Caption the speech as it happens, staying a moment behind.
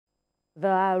The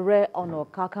Aare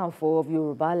Onakakanfo of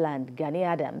Yoruba land, Gani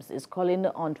Adams, is calling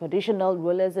on traditional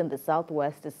rulers in the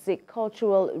southwest to seek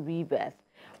cultural rebirth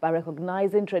by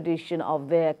recognizing tradition of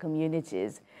their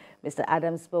communities. Mr.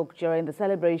 Adams spoke during the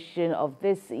celebration of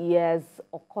this year's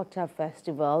Okota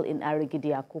Festival in Aare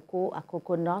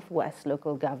Akoko Northwest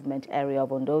local government area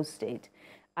of Ondo State.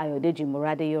 Ayodeji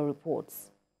Muradeyo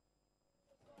reports.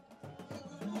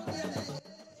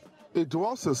 It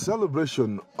was a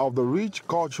celebration of the rich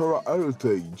cultural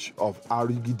heritage of Aare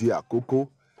Akoko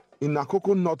in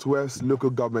Akoko Northwest local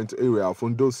government area of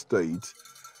Ondo State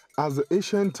as the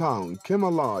ancient town came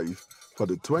alive for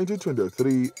the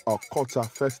 2023 Okota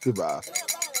Festival.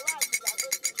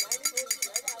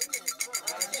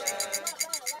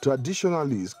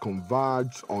 Traditionalists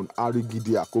converged on Aare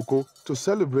Akoko to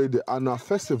celebrate the annual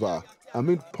festival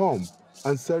amid pomp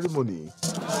and ceremony.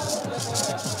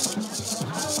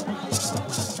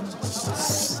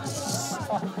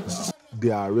 The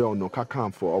Aare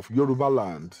Onakakanfo of Yoruba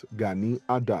land, Gani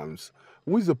Adams,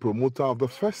 who is the promoter of the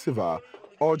festival,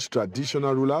 urged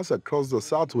traditional rulers across the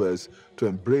southwest to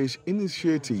embrace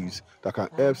initiatives that can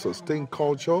help sustain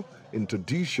culture and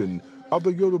tradition of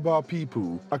the Yoruba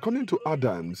people. According to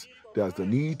Adams, there's the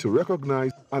need to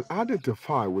recognize and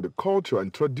identify with the culture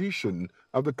and tradition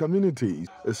of the communities.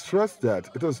 He stressed that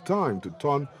it is time to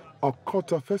turn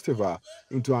Okota Festival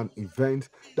into an event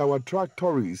that will attract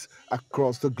tourists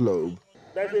across the globe.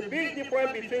 There's a big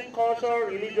difference between culture,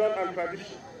 religion, and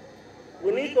tradition.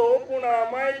 We need to open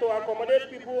our mind to accommodate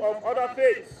people of other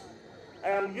faiths. I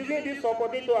am using this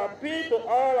opportunity to appeal to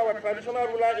all our traditional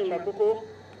rulers in Akoko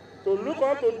to look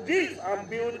onto this and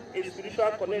build a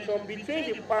spiritual connection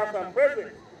between the past and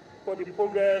present for the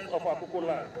progress of Akoko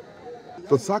land.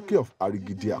 The Sake of Aare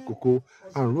Akoko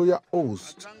and royal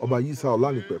host Obayisa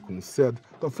Olanipekun said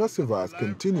the festival has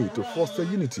continued to foster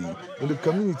unity in the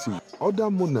community.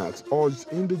 Other monarchs urged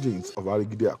indigents of Aare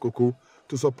Akoko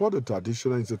to support the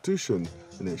traditional institution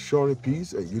in ensuring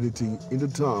peace and unity in the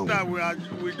town.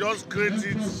 We just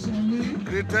created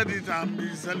it and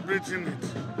be celebrating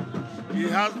it. He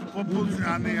has purpose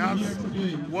and he has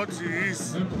what he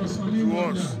is to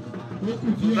us.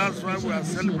 So that's why we are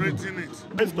celebrating it.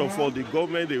 First of all, the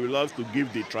government, they will have to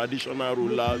give the traditional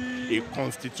rulers a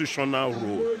constitutional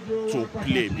role to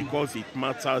play because it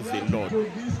matters a lot.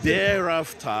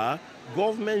 Thereafter,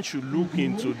 government should look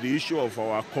into the issue of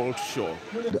our culture.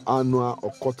 The annual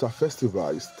Okota Festival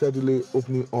is steadily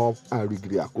opening up Aare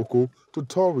Akoko to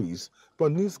tourists,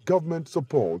 but needs government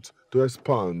support to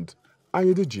expand.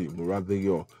 Ayodeji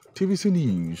Muradeyo, TVC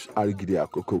News, Aare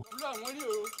Akoko.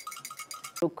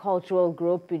 Cultural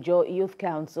group Pijo Youth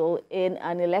Council in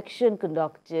an election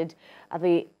conducted at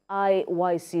the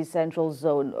IYC Central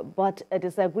Zone, but a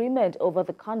disagreement over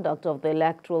the conduct of the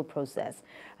electoral process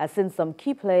has seen some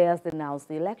key players denounce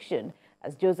the election,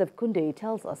 as Joseph Kunde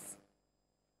tells us.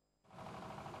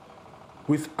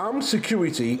 With armed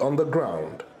security on the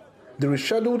ground, the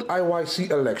rescheduled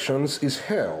IYC elections is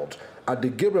held at the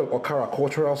Gabriel Okara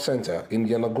Cultural Center in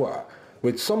Yanagwa,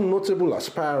 with some notable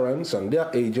aspirants and their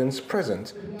agents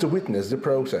present to witness the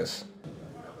process.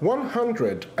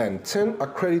 110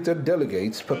 accredited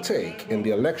delegates partake in the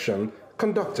election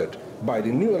conducted by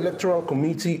the new electoral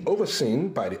committee overseen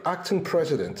by the acting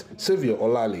president, Saviour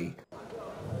Olali.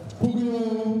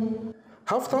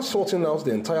 After sorting out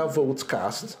the entire votes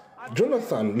cast,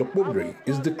 Jonathan Lokbobri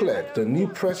is declared the new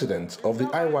president of the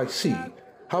IYC,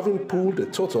 having pulled a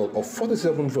total of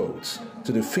 47 votes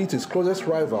to defeat his closest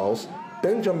rivals,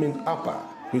 Benjamin Appa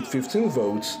with 15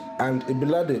 votes and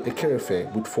Ibilade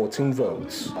Ekerefe with 14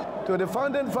 votes. To the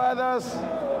founding fathers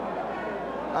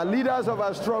and leaders of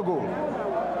our struggle,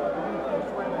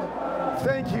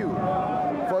 thank you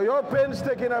for your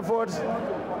painstaking efforts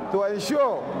to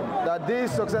ensure that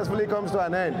this successfully comes to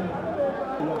an end.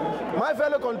 My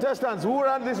fellow contestants who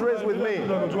ran this race with me,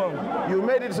 you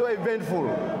made it so eventful.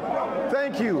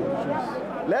 Thank you.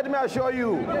 Let me assure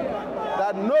you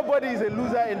that nobody is a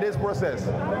loser in this process.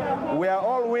 We are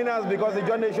all winners because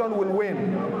the nation will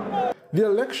win. The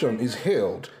election is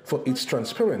hailed for its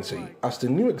transparency as the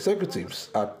new executives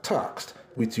are tasked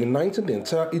with uniting the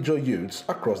entire Ijo youths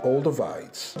across all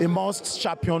divides. They must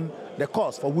champion the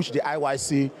cause for which the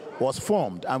IYC was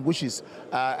formed and which is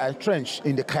entrenched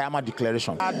in the Kayama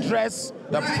Declaration. Address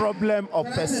the problem of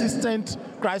persistent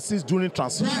crisis during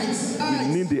transition.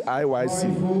 We need the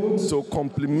IYC to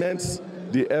complement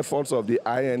the efforts of the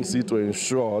INC to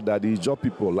ensure that the Ijaw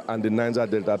people and the Niger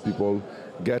Delta people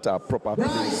get a proper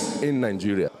place in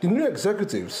Nigeria. The new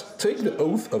executives take the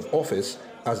oath of office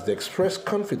as they express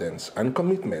confidence and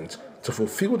commitment to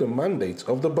fulfill the mandate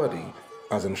of the body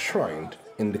as enshrined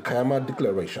in the Kayama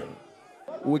Declaration.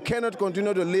 We cannot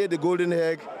continue to lay the golden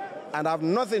egg and have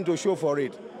nothing to show for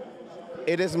it.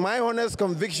 It is my honest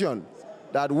conviction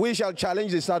that we shall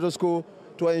challenge the status quo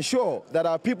to ensure that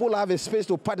our people have a space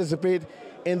to participate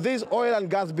in this oil and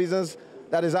gas business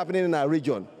that is happening in our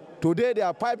region. Today, they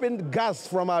are piping gas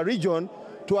from our region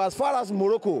to as far as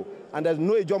Morocco, and there's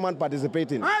no German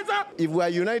participating. If we are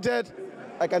united,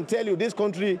 I can tell you this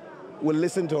country will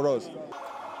listen to us.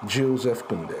 Joseph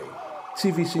Kunde,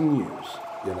 TVC News,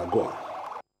 Yenagoa.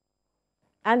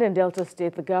 And in Delta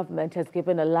State, the government has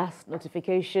given a last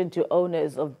notification to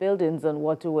owners of buildings and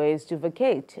waterways to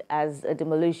vacate, as a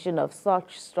demolition of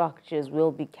such structures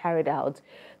will be carried out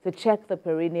to check the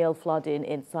perennial flooding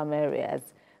in some areas.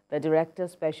 The Director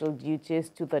Special Duties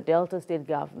to the Delta State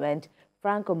government,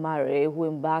 Frank Omare, who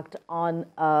embarked on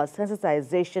a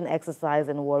sensitization exercise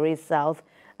in Warri South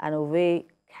and Ove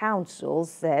Council,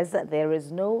 says that there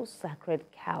is no sacred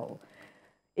cow.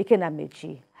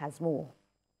 Ikenamechi has more.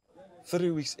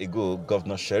 3 weeks ago,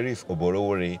 Governor Sheriff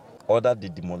Oborowore ordered the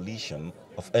demolition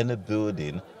of any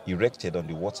building erected on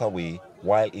the waterway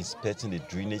while inspecting the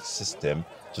drainage system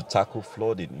to tackle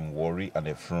flooding in Warri and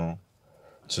Efrun.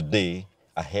 Today,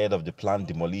 ahead of the planned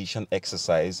demolition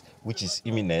exercise, which is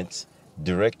imminent,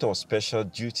 Director of Special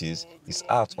Duties is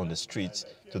out on the streets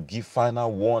to give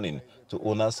final warning to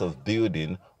owners of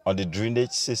building on the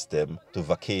drainage system to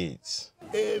vacate.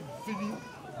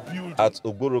 At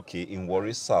Ogoroke in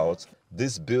Warri South,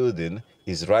 this building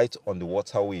is right on the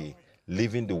waterway,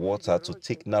 leaving the water to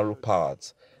take narrow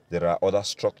paths. There are other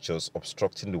structures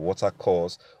obstructing the water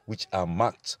course which are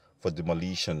marked for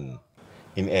demolition.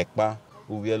 In Ekpa,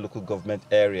 Uwe local government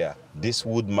area, this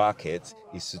wood market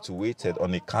is situated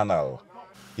on a canal.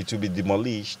 It will be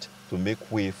demolished to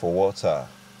make way for water.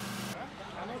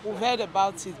 We've heard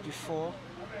about it before,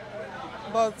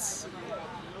 but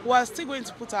we are still going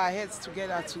to put our heads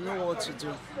together to know what to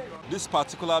do. This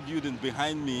particular building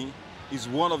behind me is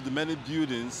one of the many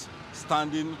buildings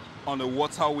standing on a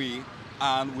waterway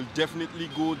and will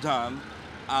definitely go down.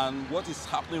 And what is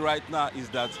happening right now is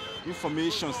that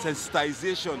information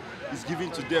sensitization is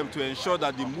given to them to ensure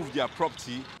that they move their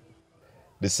property.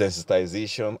 The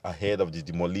sensitization ahead of the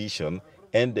demolition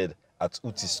ended at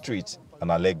Uti Street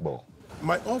and Alegbo.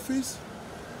 My office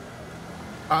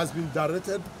has been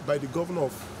directed by the governor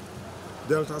of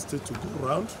Delta State to go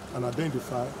around and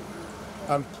identify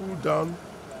and pull down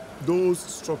those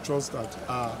structures that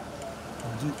are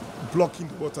blocking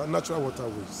the water, natural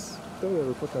waterways.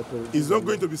 It's not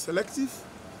going to be selective.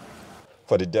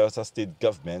 For the Delta State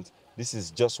government, this is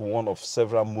just one of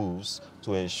several moves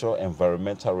to ensure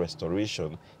environmental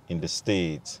restoration in the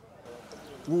state.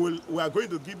 We are going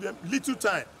to give them little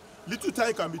time. Little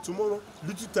time can be tomorrow,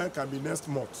 little time can be next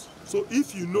month. So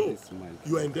if you know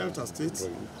you are in Delta State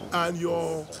and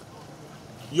you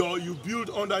build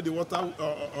under the water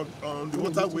on the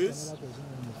waterways,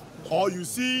 or you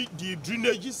see the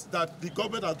drainages that the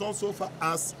government has done so far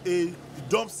as a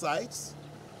dump site,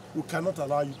 we cannot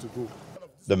allow you to go.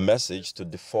 The message to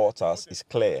defaulters is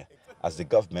clear, as the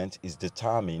government is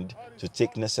determined to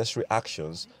take necessary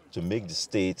actions to make the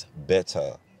state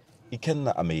better.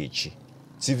 Ikenna Amechi,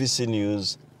 TVC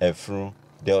News, Efrun,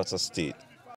 Delta State.